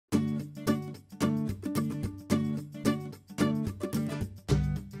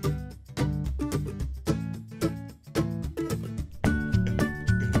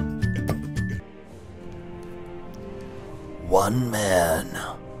One man,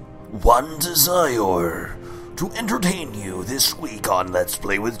 one desire to entertain you this week on Let's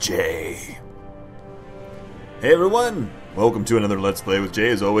Play with Jay. Hey everyone! Welcome to another Let's Play with Jay.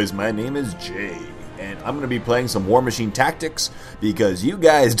 As always, my name is Jay, and I'm going to be playing some Warmachine Tactics because you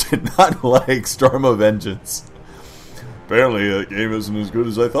guys did not like Storm of Vengeance. Apparently, the game isn't as good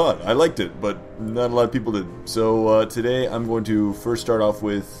as I thought. I liked it, but not a lot of people did. So today, I'm going to first start off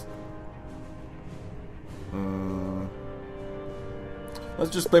with...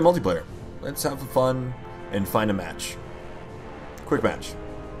 let's just play multiplayer. Let's have fun and find a match. Quick match.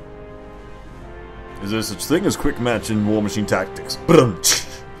 Is there such thing as quick match in Warmachine Tactics?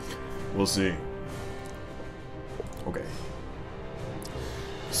 We'll see. Okay.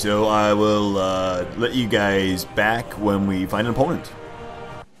 So I will let you guys back when we find an opponent.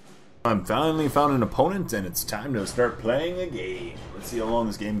 I'm finally found an opponent, and it's time to start playing a game. Let's see how long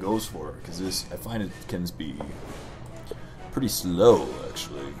this game goes for, because this I find it can be pretty slow,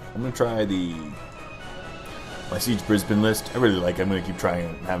 actually. I'm gonna try my Siege Brisbane list. I really like it. I'm gonna keep trying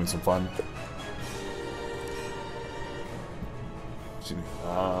and having some fun.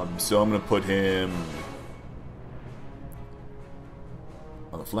 So I'm gonna put him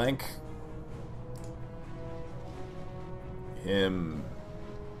on the flank.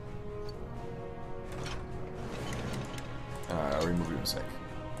 I'll remove you in a sec.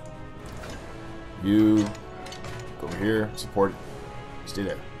 You go over here, support. Stay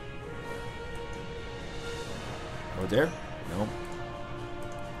there. Over there? No.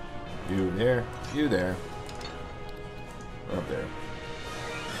 You there. You there. Right up there.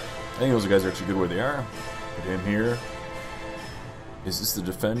 I think those guys are actually good where they are. Put him here. Is this the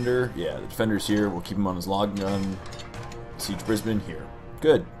defender? Yeah, the defender's here. We'll keep him on his log gun. Siege Brisbane here.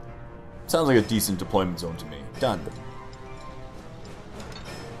 Good. Sounds like a decent deployment zone to me. Done.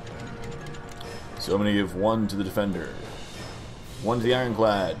 So I'm going to give one to the defender, one to the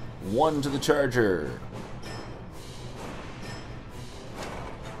ironclad, one to the charger,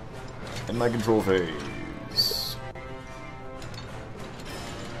 and my control phase.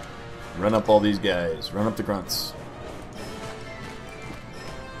 Run up all these guys. Run up the grunts.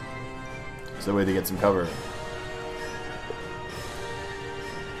 So that way they get some cover.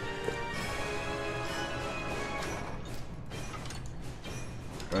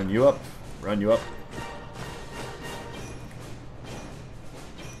 Run you up. Run you up.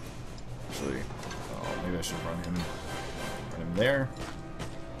 Actually, maybe I should run him there.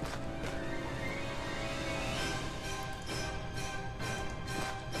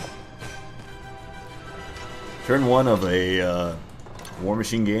 Turn one of a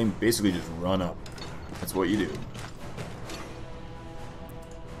Warmachine game, basically just run up. That's what you do.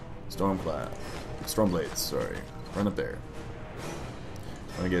 Stormblades, sorry. Run up there.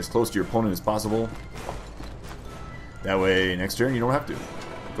 Want to get as close to your opponent as possible. That way, next turn, you don't have to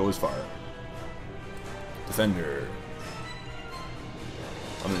go as far. Defender.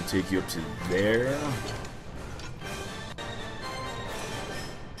 I'm going to take you up to there.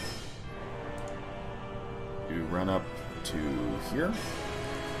 You run up to here.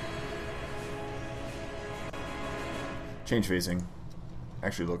 Change facing.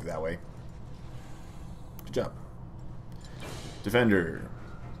 Actually, look that way. Good job. Defender.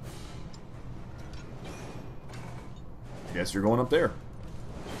 I guess you're going up there.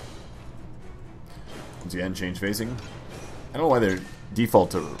 Once again, change facing. I don't know why they're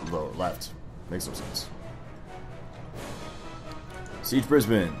default to the left. Makes no sense. Siege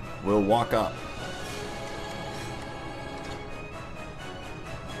Brisbane will walk up.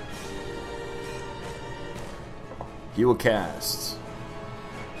 He will cast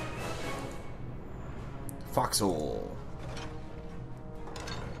Foxhole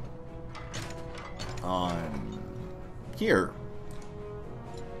on here,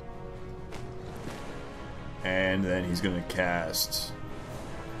 and then he's gonna cast.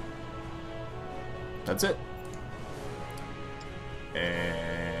 That's it,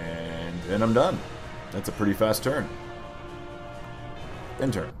 and then I'm done. That's a pretty fast turn.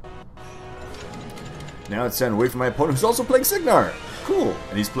 End turn. Now it's time to wait for my opponent, who's also playing Cygnar. Cool,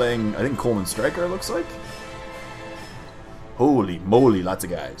 and he's playing, I think, Coleman Striker. It looks like. Holy moly, lots of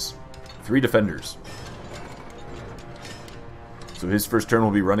guys. 3 defenders. So his first turn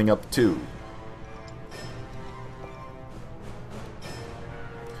will be running up 2.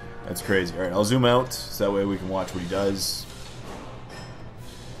 That's crazy. Alright, I'll zoom out so that way we can watch what he does.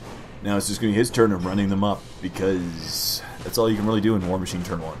 Now it's just going to be his turn of running them up, because that's all you can really do in Warmachine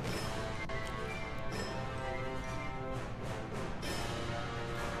turn 1.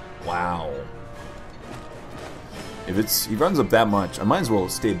 Wow. If he runs up that much, I might as well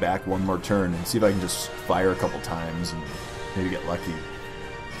stay back one more turn and see if I can just fire a couple times and Maybe get lucky.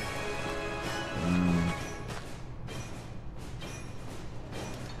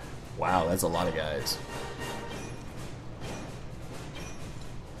 Wow, that's a lot of guys.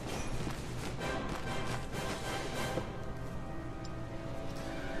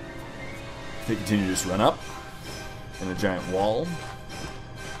 They continue to just run up in a giant wall.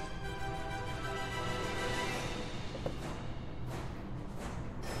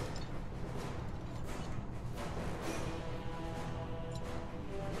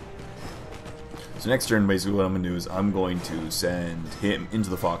 So next turn, basically what I'm going to do is I'm going to send him into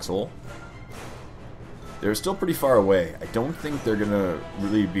the foxhole. They're still pretty far away. I don't think they're going to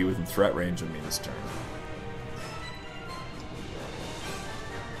really be within threat range of me this turn.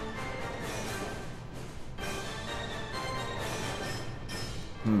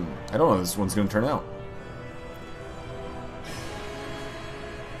 I don't know how this one's going to turn out.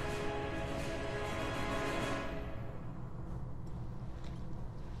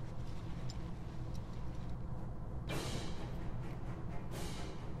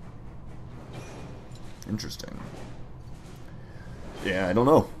 Interesting. Yeah, I don't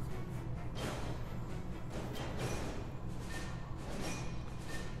know.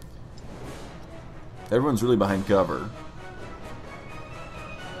 Everyone's really behind cover.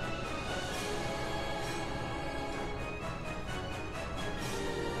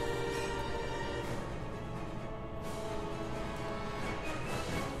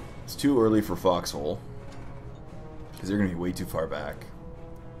 It's too early for Foxhole, because they're going to be way too far back.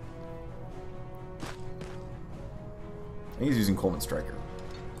 I think he's using Coleman Striker.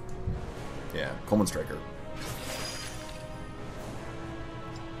 Yeah, Coleman Striker.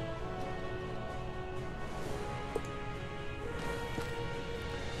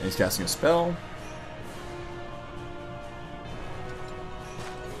 And he's casting a spell.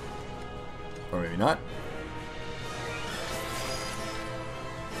 Or maybe not.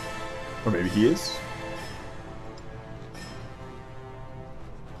 Or maybe he is.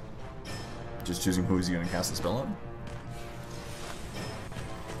 Just choosing who is he going to cast the spell on.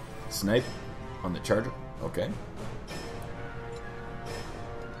 Snipe on the charger. Okay.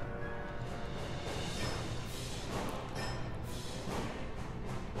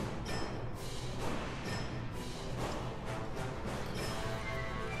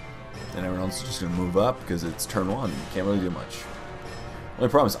 And everyone else is just going to move up because it's turn one. You can't really do much. Only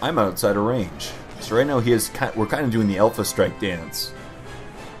problem is I'm outside of range. So right now we're kind of doing the Alpha Strike dance.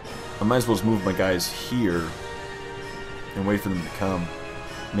 I might as well just move my guys here and wait for them to come.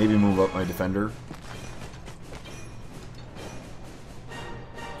 Maybe move up my defender.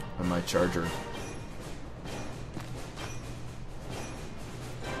 And my charger.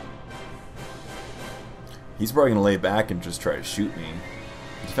 He's probably going to lay back and just try to shoot me.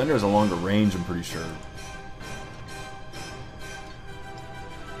 The defender has a longer range, I'm pretty sure.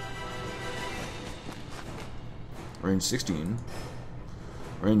 Range 16.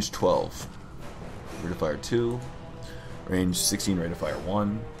 Range 12. Rate of fire 2. Range 16, rate of fire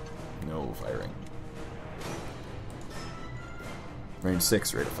 1. No firing. Range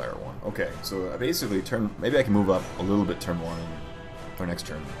 6, rate of fire 1. Okay, so I basically maybe I can move up a little bit turn 1 or next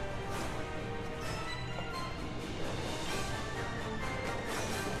turn.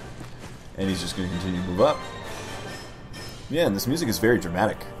 And he's just going to continue to move up. Yeah, and this music is very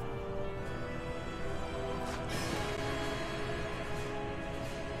dramatic.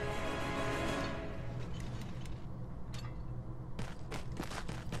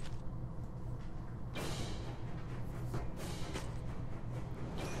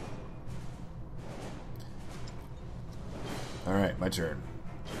 Alright, my turn.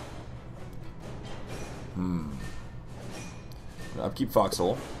 Upkeep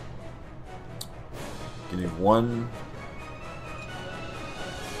Foxhole. Gonna need one.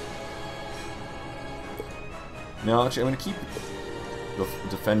 No, actually, I'm gonna keep the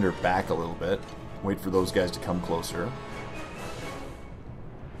defender back a little bit. Wait for those guys to come closer.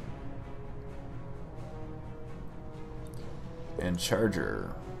 And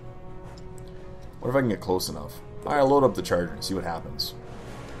Charger. What if I can get close enough? Alright, I'll load up the Charger and see what happens.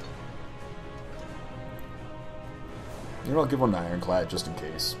 You know, I'll give one an Ironclad just in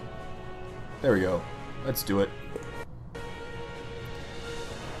case. There we go. Let's do it.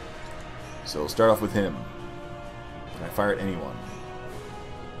 So, start off with him. Can I fire at anyone?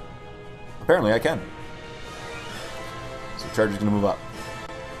 Apparently I can. So, Charger's gonna move up.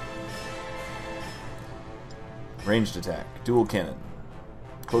 Ranged attack. Dual cannon.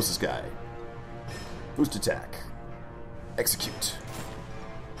 Closest guy. Boost attack. Execute.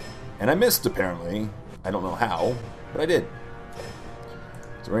 And I missed, apparently. I don't know how, but I did.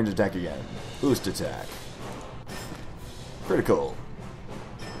 So range attack again. Boost attack. Critical.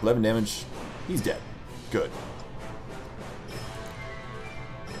 11 damage. He's dead. Good.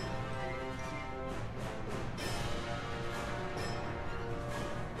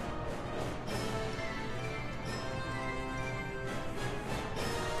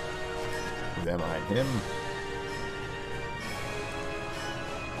 Move that behind him.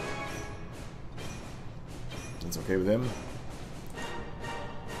 That's okay with him.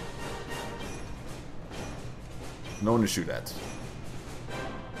 No one to shoot at.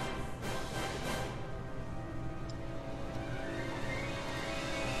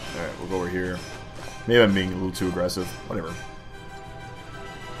 Alright, we'll go over here. Maybe I'm being a little too aggressive. Whatever.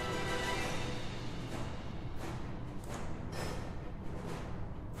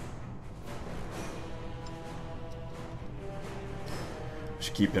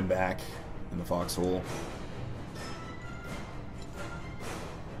 Should keep him back in the foxhole.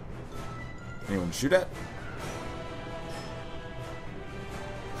 Anyone to shoot at?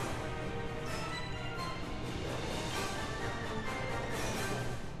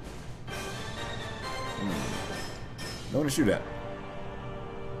 No one to shoot at.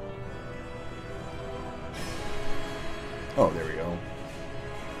 Oh, there we go.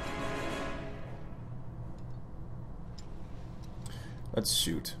 Let's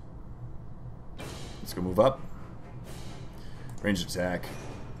shoot. Let's go move up. Ranged attack.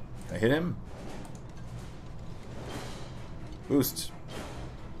 I hit him. Boost.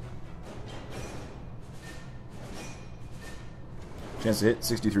 Chance to hit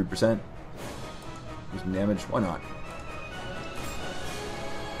 63%. Do some damage. Why not?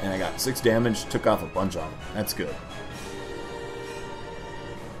 And I got 6 damage, took off a bunch on him. That's good.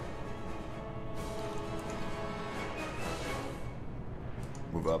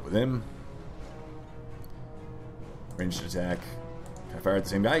 Move up with him. Ranged attack. Can I fire at the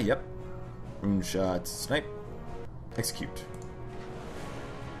same guy? Yep. Rune shot. Snipe. Execute.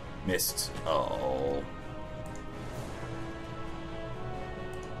 Missed. Oh.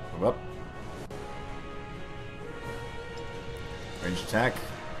 Move up. Ranged attack.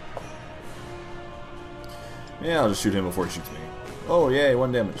 Yeah, I'll just shoot him before he shoots me. Oh, yay,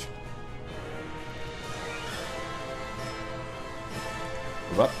 1 damage.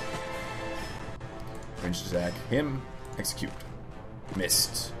 Move up. Ranged attack. Him. Execute.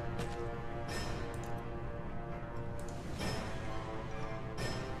 Missed.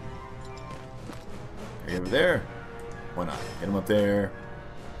 Get him there. Why not? Get him up there.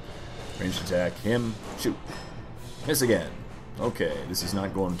 Ranged attack. Him. Shoot. Miss again. Okay, this is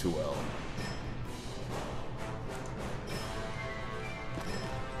not going too well.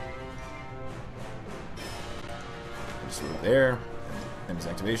 Just move there. End his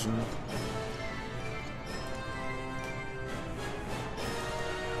activation.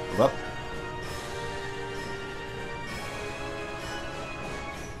 Move up.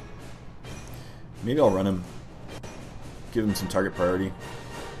 Maybe I'll run him. Give him some target priority.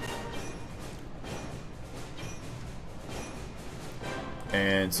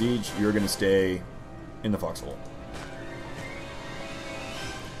 And Siege, you're going to stay in the foxhole.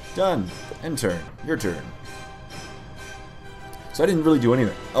 Done. End turn. Your turn. So I didn't really do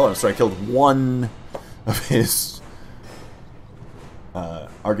anything. Oh, so I killed one of his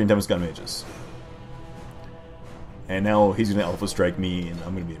Arcane Tempest Gun Mages. And now he's going to Alpha Strike me, and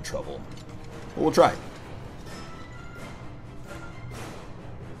I'm going to be in trouble. But we'll try.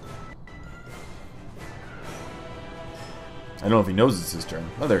 I don't know if he knows it's his turn.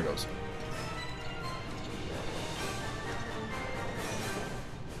 Oh, there it goes.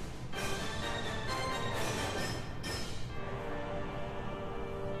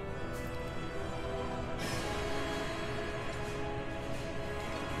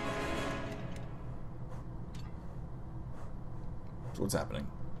 So what's happening?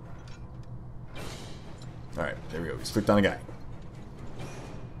 Alright, there we go. He's clicked on a guy.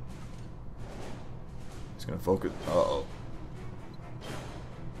 He's gonna focus. Uh-oh.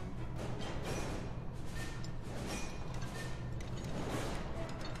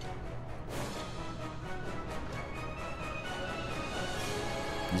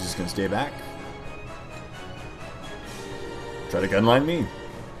 He's just gonna stay back. Try to gunline me.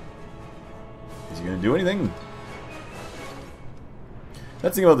 Is he gonna do anything?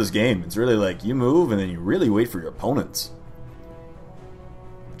 That's the thing about this game. It's really like you move and then you really wait for your opponents.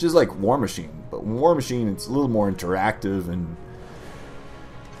 Which is like Warmachine, but Warmachine it's a little more interactive and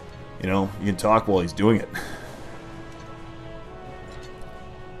you know, you can talk while he's doing it.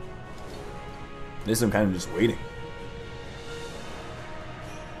 This I'm kind of just waiting.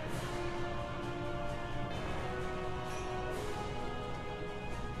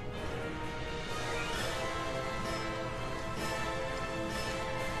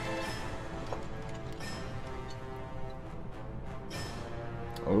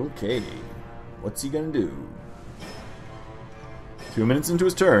 Okay. What's he gonna do? 2 minutes into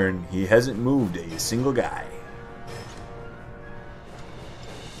his turn, he hasn't moved a single guy.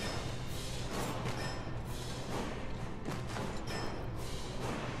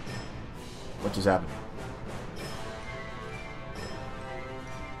 What just happened?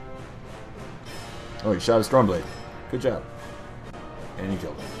 Oh, he shot a Stormblade. Good job. And he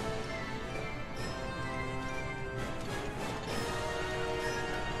killed him.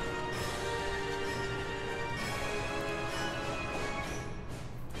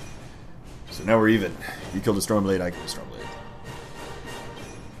 So now we're even. You killed a Stormblade, I killed a Stormblade.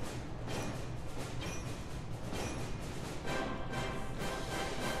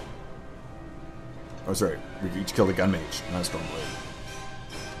 Oh, sorry. We each killed a Gun Mage, not a Stormblade.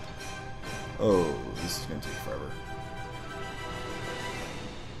 Oh, this is going to take forever.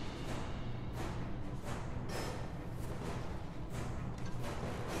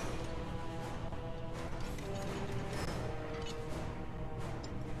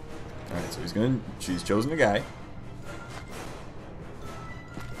 Alright, so she's chosen a guy.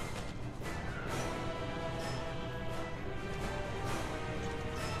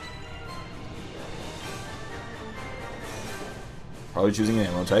 Probably choosing an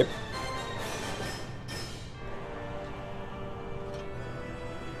ammo type.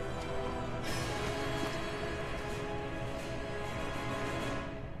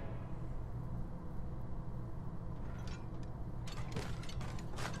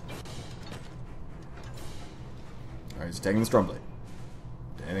 Alright, he's taking the Stormblade.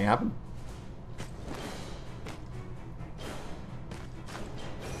 Did anything happen?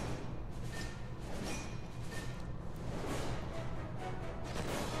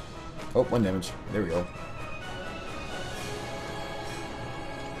 Oh, 1 damage. There we go.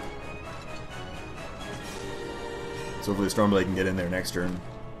 So hopefully the Stormblade can get in there next turn.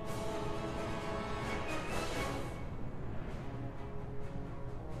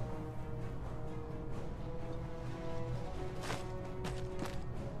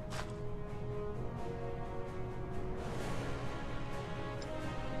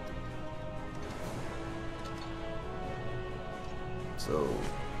 So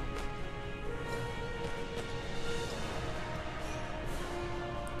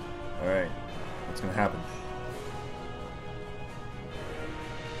alright, what's gonna happen?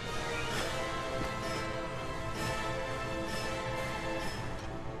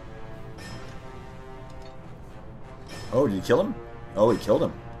 Oh, did he kill him? Oh, he killed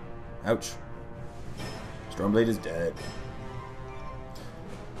him. Ouch. Stormblade is dead.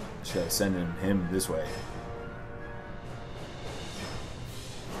 Should I send him this way?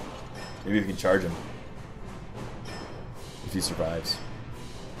 Maybe we can charge him. If he survives.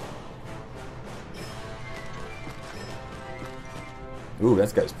 Ooh,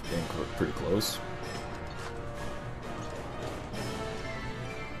 that guy's getting pretty close.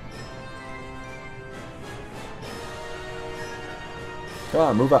 Come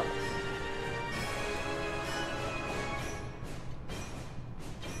on, move up.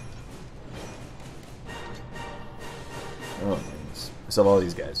 Oh, nice. I still have all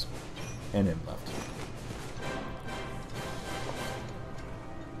these guys. And him left.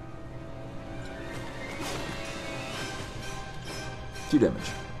 Two damage.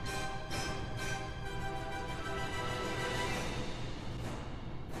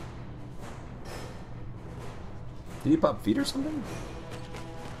 Did he pop feet or something?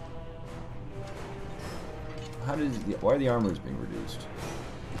 How did why are the armors being reduced?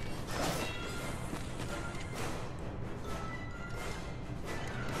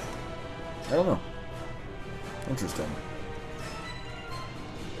 I don't know. Interesting.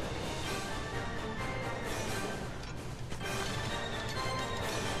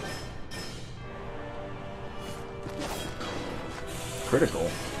 Critical?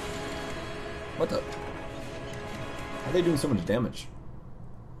 What the? How are they doing so much damage?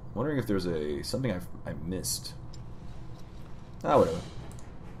 I'm wondering if there's something I missed. Ah, whatever.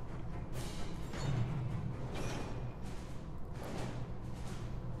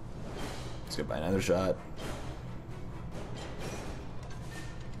 Let's go buy another shot.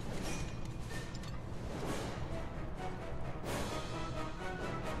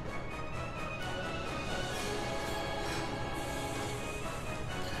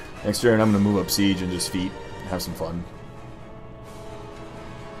 Next turn, I'm going to move up Siege and just feet and have some fun.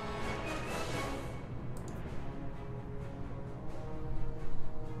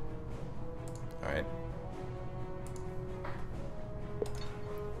 Alright.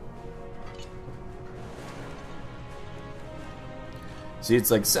 See,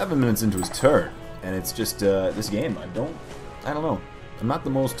 it's like 7 minutes into his turn, and it's just, this game, I don't know. I'm not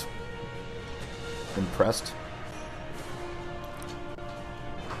the most impressed.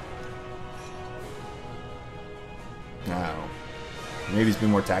 I don't know. Maybe he's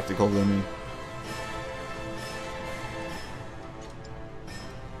been more tactical than me.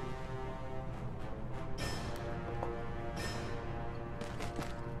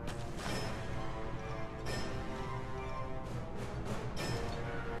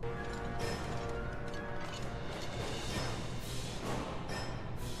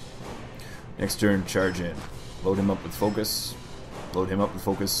 Next turn, charge in. Load him up with focus. Load him up with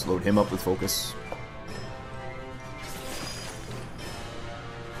focus. Load him up with focus.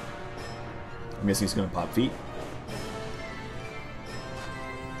 I'm guessing he's going to pop feet.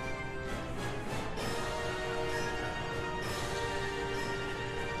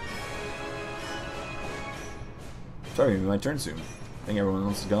 Sorry, my turn soon. I think everyone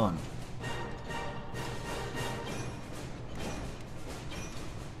else is gone.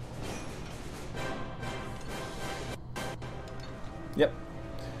 Yep.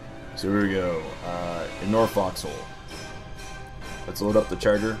 So here we go. Ignore Foxhole. Let's load up the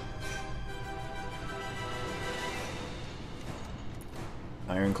charger.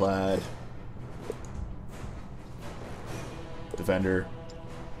 Ironclad. Defender.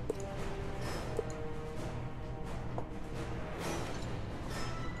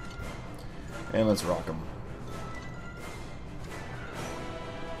 And let's rock them.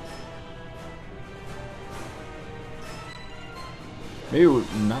 Maybe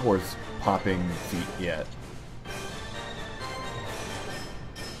not worth popping feet yet.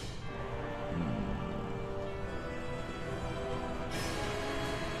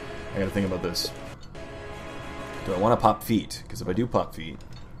 I gotta think about this. Do I want to pop feet? Because if I do pop feet,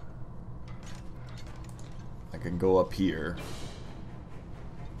 I can go up here,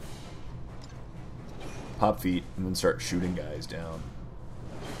 pop feet, and then start shooting guys down.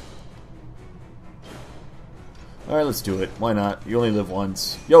 Alright, let's do it. Why not? You only live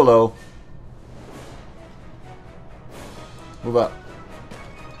once. YOLO! Move up.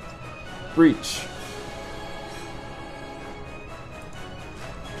 Breach.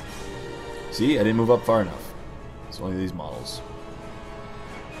 See, I didn't move up far enough. It's only these models.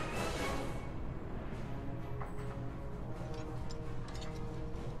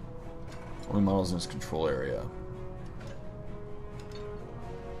 Only models in this control area.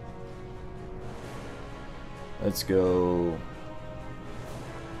 Let's go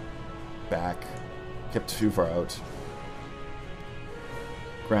back. Kept too far out.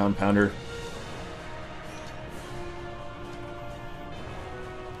 Ground pounder.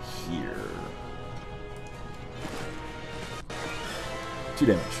 Here. 2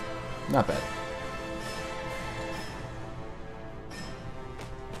 damage. Not bad.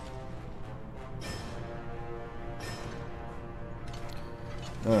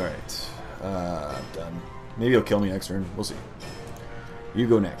 Alright. Done. Maybe he'll kill me next turn. We'll see. You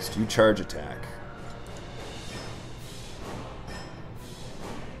go next. You charge attack.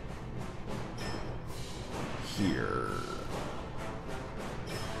 Here.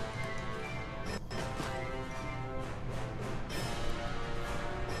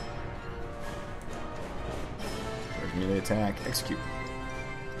 There's melee attack. Execute.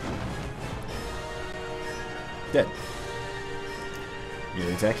 Dead.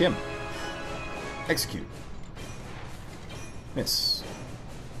 Melee attack him. Execute. Miss.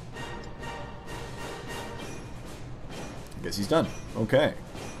 I guess he's done. Okay.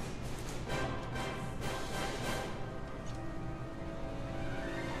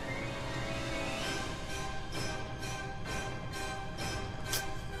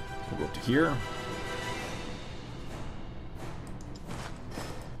 We'll go up to here.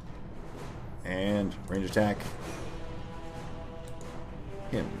 And range attack.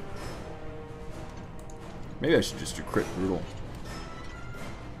 Him. Maybe I should just do crit brutal.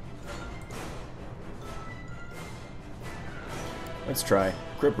 Let's try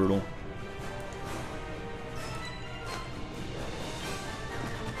crit brutal.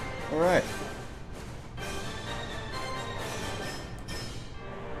 All right.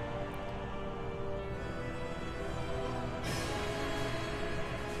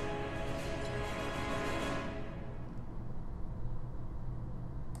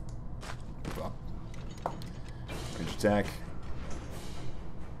 Range attack.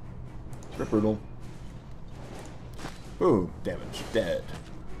 Crit brutal. Ooh, damage. Dead.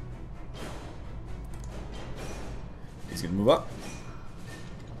 He's gonna move up.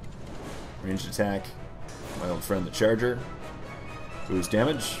 Ranged attack. My old friend the Charger. Boost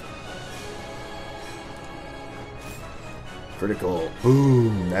damage. Critical.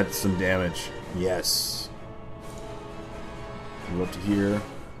 Boom! That's some damage. Yes. Move up to here.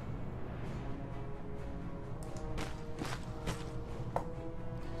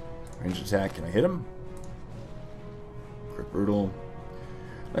 Range attack. Can I hit him? Crit brutal.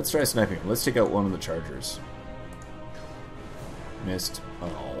 Let's try sniping him. Let's take out one of the chargers. Missed.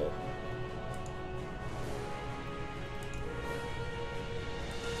 Oh.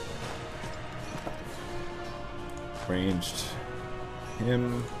 Ranged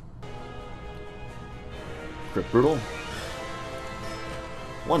him. Crit brutal.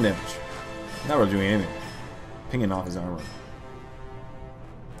 1 damage. Not really doing anything. Pinging off his armor.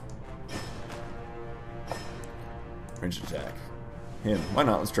 Ranged attack. Him. Why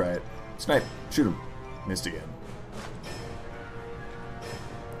not? Let's try it. Snipe. Shoot him. Missed again.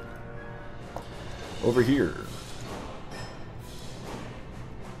 Over here.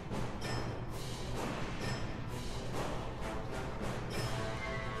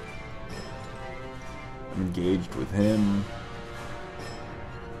 I'm engaged with him.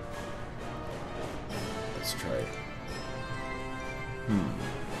 Let's try it.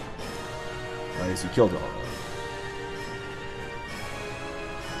 I guess he killed all of them.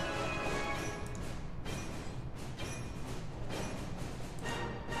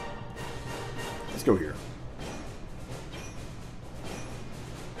 Let's go here.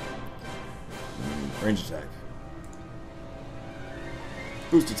 Range attack.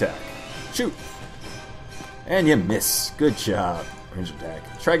 Boost attack. Shoot! And you miss. Good job. Range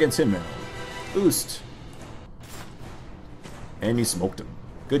attack. Try against him now. Boost. And you smoked him.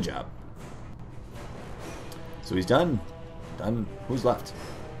 Good job. So he's done. Done. Who's left?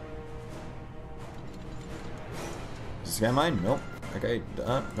 Is this guy mine? Nope. Okay.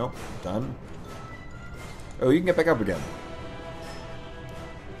 Done. Nope. Done. Oh, you can get back up again.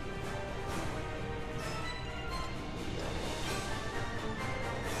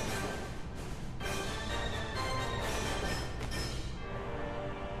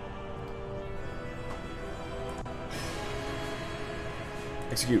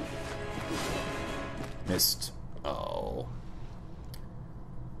 Execute. Missed. Oh.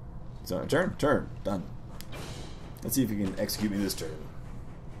 So, turn. Turn. Done. Let's see if you can execute me this turn.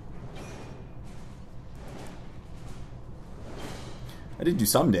 I did do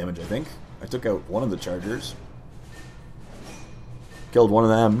some damage, I think. I took out one of the chargers. Killed one of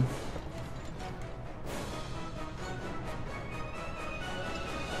them.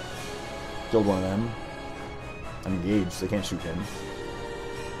 Killed one of them. I'm engaged, so I can't shoot him.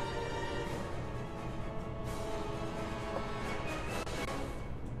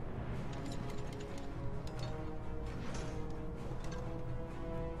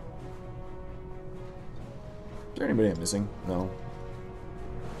 Is there anybody I'm missing? No.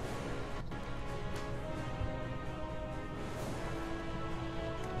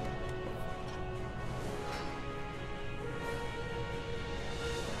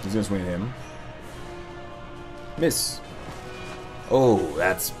 He's gonna swing at him. Miss. Oh,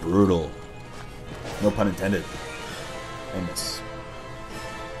 that's brutal. No pun intended. And miss.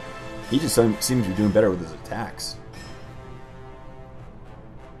 He just seems to be doing better with his attacks.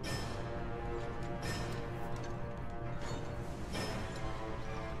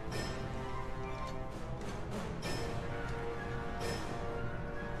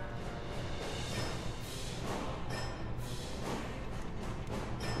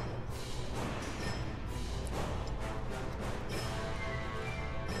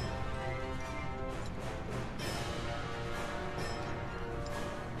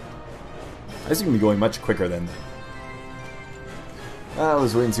 This is going to be going much quicker than that.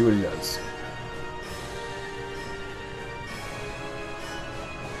 Let's wait and see what he does.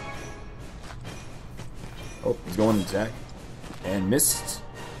 Oh, he's going to attack. And missed.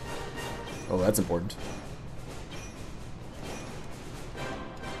 Oh, that's important.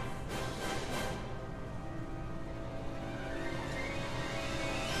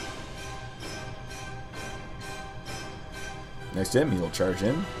 Next to him, he'll charge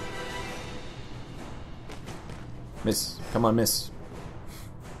him. Miss. Come on, miss.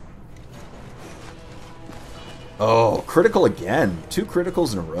 Oh, critical again. 2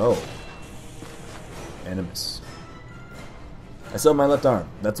 criticals in a row. And a miss. I still have my left arm.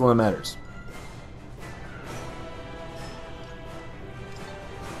 That's the one that matters.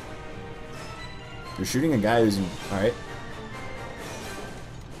 You're shooting a guy who's in... Alright.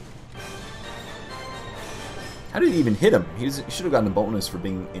 How did he even hit him? He should have gotten a bonus for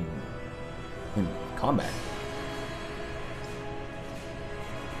being in combat.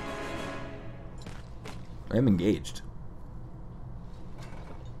 I am engaged.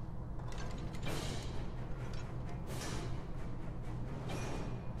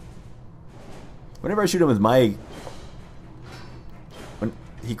 Whenever I shoot him with my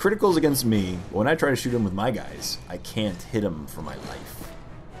he criticals against me. When I try to shoot him with my guys, I can't hit him for my life.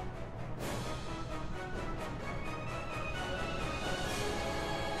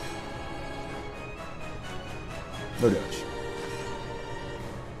 No dodge.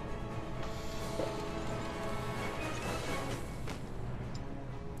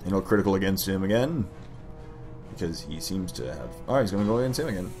 And I'll critical against him again. Because he seems to have... Oh, he's going to go against him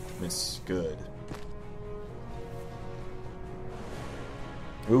again. Miss. Good.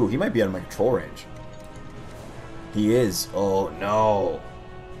 Ooh, he might be out of my control range. He is. Oh, no.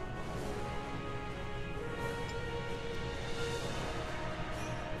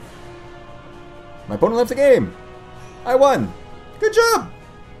 My opponent left the game. I won. Good job.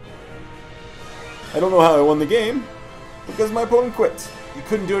 I don't know how I won the game. Because my opponent quit. He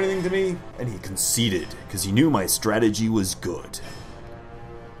couldn't do anything to me, and he conceded, because he knew my strategy was good.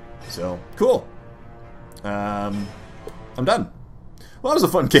 So, cool. I'm done. Well, that was a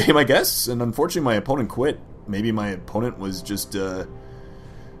fun game, I guess, and unfortunately my opponent quit. Maybe my opponent was just, you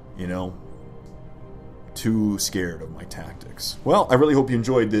know, too scared of my tactics. Well, I really hope you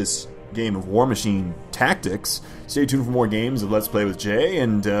enjoyed this game of Warmachine Tactics. Stay tuned for more games of Let's Play with Jay,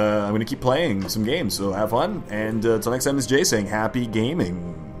 and I'm going to keep playing some games, so have fun, and until next time, this is Jay saying happy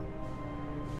gaming.